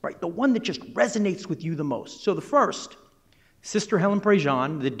most, right? The one that just resonates with you the most. So the first, Sister Helen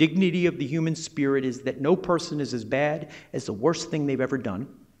Prejean, the dignity of the human spirit is that no person is as bad as the worst thing they've ever done.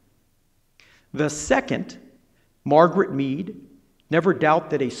 The second, Margaret Mead, never doubt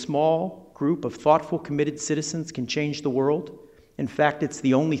that a small group of thoughtful, committed citizens can change the world. In fact, it's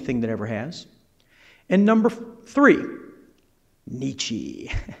the only thing that ever has. And number 3,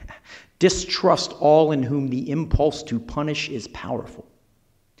 Nietzsche. Distrust all in whom the impulse to punish is powerful.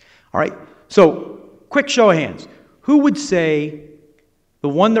 All right, so quick show of hands. Who would say the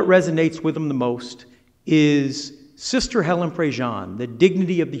one that resonates with them the most is Sister Helen Prejean? The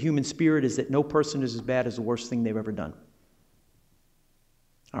dignity of the human spirit is that no person is as bad as the worst thing they've ever done.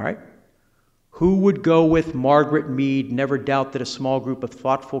 All right. Who would go with Margaret Mead? Never doubt that a small group of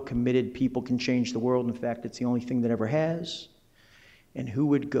thoughtful, committed people can change the world. In fact, it's the only thing that ever has. And who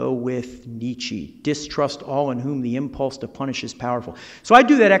would go with Nietzsche? Distrust all in whom the impulse to punish is powerful. So I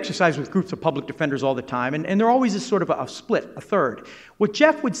do that exercise with groups of public defenders all the time, and there always is sort of a split, a third. What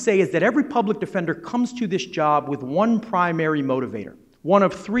Jeff would say is that every public defender comes to this job with one primary motivator, one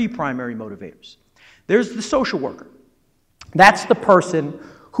of 3 primary motivators. There's the social worker. That's the person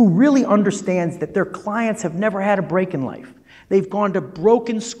who really understands that their clients have never had a break in life. They've gone to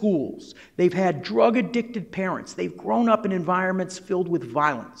broken schools. They've had drug-addicted parents. They've grown up in environments filled with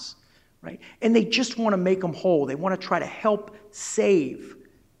violence, right? And they just want to make them whole. They want to try to help save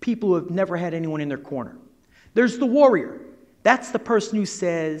people who have never had anyone in their corner. There's the warrior. That's the person who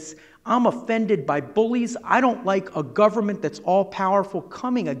says, I'm offended by bullies. I don't like a government that's all-powerful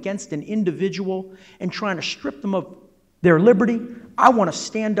coming against an individual and trying to strip them of their liberty. I want to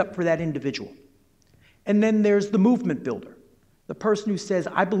stand up for that individual. And then there's the movement builder. The person who says,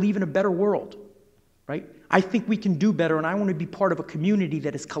 I believe in a better world, right? I think we can do better, and I want to be part of a community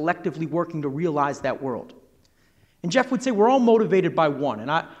that is collectively working to realize that world. And Jeff would say we're all motivated by one,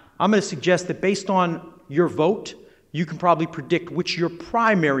 and I'm going to suggest that based on your vote, you can probably predict which your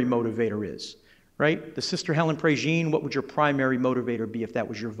primary motivator is, right? The Sister Helen Prejean, what would your primary motivator be if that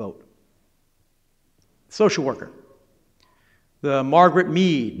was your vote? Social worker. The Margaret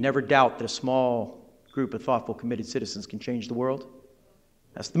Mead, never doubt that a small group of thoughtful, committed citizens can change the world.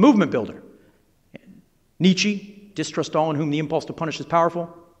 That's the movement builder. Nietzsche, distrust all in whom the impulse to punish is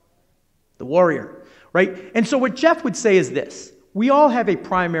powerful. The warrior, right? And so what Jeff would say is this. We all have a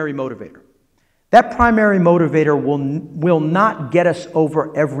primary motivator. That primary motivator will not get us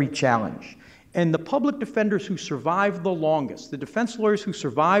over every challenge. And the public defenders who survive the longest, the defense lawyers who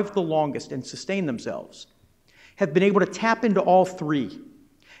survive the longest and sustain themselves, have been able to tap into all 3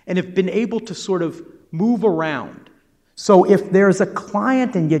 and have been able to sort of move around. So if there's a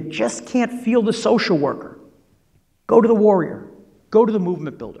client and you just can't feel the social worker, go to the warrior, go to the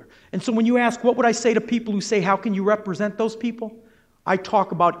movement builder. And so when you ask, what would I say to people who say, how can you represent those people? I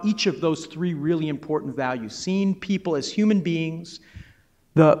talk about each of those 3 really important values, seeing people as human beings,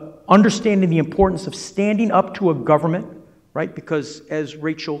 the understanding the importance of standing up to a government, right? Because as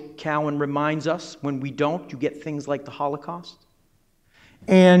Rachel Cowan reminds us, when we don't, you get things like the Holocaust.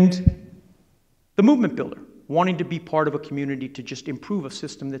 And the movement builder, wanting to be part of a community to just improve a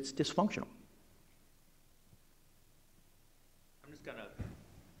system that's dysfunctional. I'm just going to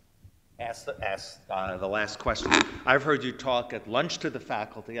ask the last question. I've heard you talk at lunch to the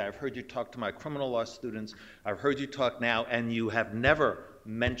faculty. I've heard you talk to my criminal law students. I've heard you talk now, and you have never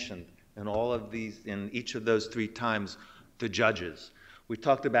mentioned in all of these, in each of those 3 times, the judges. We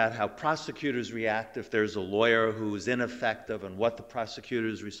talked about how prosecutors react if there's a lawyer who's ineffective and what the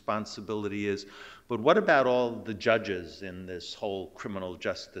prosecutor's responsibility is. But what about all the judges in this whole criminal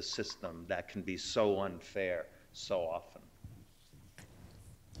justice system that can be so unfair so often?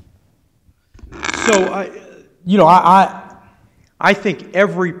 So, I think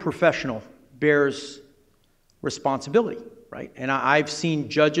every professional bears responsibility, right? And I've seen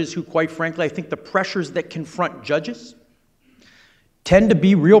judges who, quite frankly, I think the pressures that confront judges tend to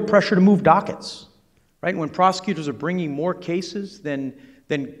be real pressure to move dockets, right? When prosecutors are bringing more cases than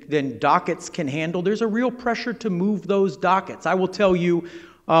dockets can handle, there's a real pressure to move those dockets. I will tell you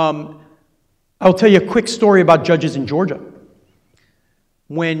a quick story about judges in Georgia.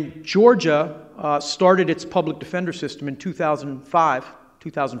 When Georgia started its public defender system in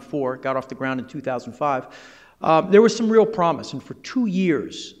 2004, got off the ground in 2005, there was some real promise, and for 2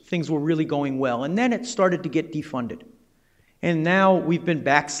 years, things were really going well, and then it started to get defunded. And now we've been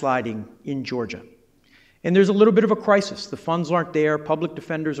backsliding in Georgia. And there's a little bit of a crisis. The funds aren't there, public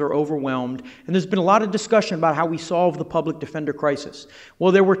defenders are overwhelmed, and there's been a lot of discussion about how we solve the public defender crisis.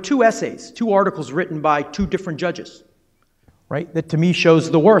 Well, there were 2 essays, 2 articles written by 2 different judges, right? That to me shows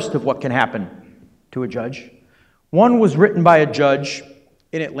the worst of what can happen to a judge. One was written by a judge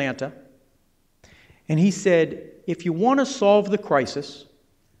in Atlanta, and he said, if you want to solve the crisis,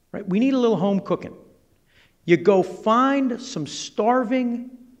 right, we need a little home cooking. You go find some starving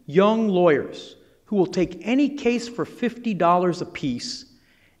young lawyers who will take any case for $50 apiece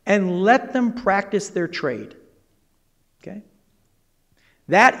and let them practice their trade. Okay?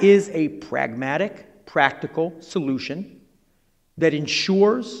 That is a pragmatic, practical solution that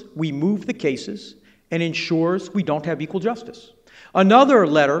ensures we move the cases and ensures we don't have equal justice. Another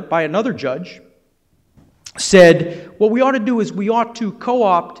letter by another judge said, what we ought to do is we ought to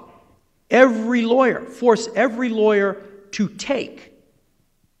co-opt every lawyer, force every lawyer to take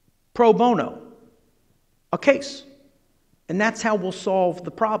pro bono a case. And that's how we'll solve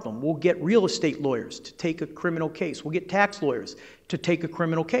the problem. We'll get real estate lawyers to take a criminal case. We'll get tax lawyers to take a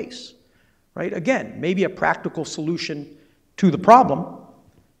criminal case. Right? Again, maybe a practical solution to the problem.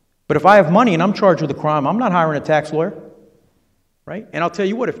 But if I have money and I'm charged with a crime, I'm not hiring a tax lawyer. Right? And I'll tell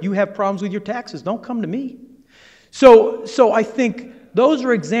you what, if you have problems with your taxes, don't come to me. So I think those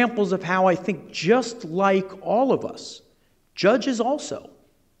are examples of how I think just like all of us, judges also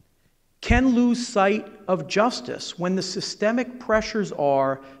can lose sight of justice when the systemic pressures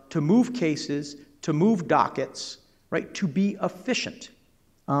are to move cases, to move dockets, right, to be efficient.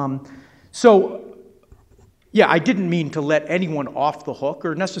 Yeah, I didn't mean to let anyone off the hook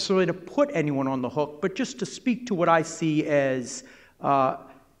or necessarily to put anyone on the hook, but just to speak to what I see as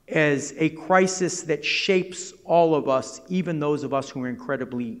a crisis that shapes all of us, even those of us who are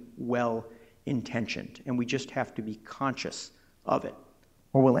incredibly well-intentioned. And we just have to be conscious of it,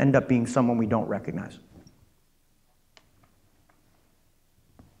 or we'll end up being someone we don't recognize.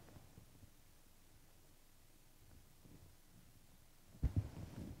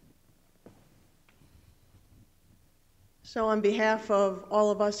 So on behalf of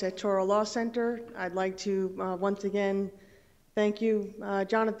all of us at Touro Law Center, I'd like to once again thank you,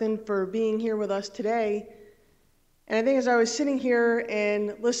 Jonathan, for being here with us today. And I think as I was sitting here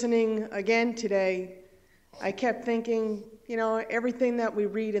and listening again today, I kept thinking, you know, everything that we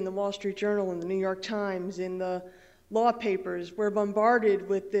read in the Wall Street Journal and the New York Times, in the law papers, we're bombarded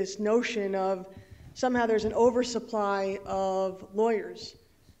with this notion of somehow there's an oversupply of lawyers.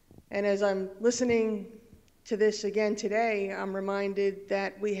 And as I'm listening to this again today, I'm reminded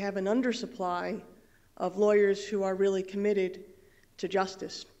that we have an undersupply of lawyers who are really committed to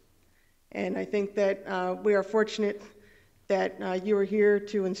justice. And I think that we are fortunate that you are here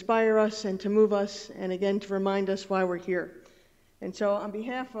to inspire us and to move us, and again to remind us why we're here. And so on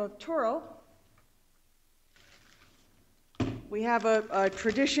behalf of Touro, we have a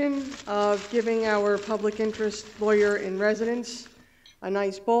tradition of giving our public interest lawyer in residence a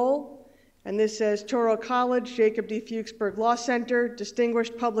nice bowl. And this says, Touro College, Jacob D. Fuchsberg Law Center,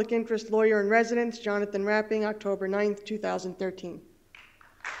 Distinguished Public Interest Lawyer in Residence, Jonathan Rapping, October 9th, 2013.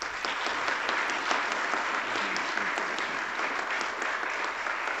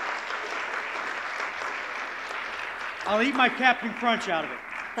 I'll eat my Captain Crunch out of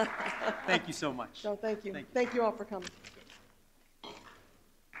it. Thank you so much. No, thank you. Thank you all for coming.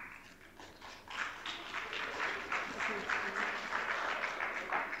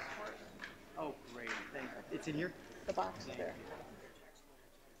 Oh, great. Thank you. It's in here? The box is there.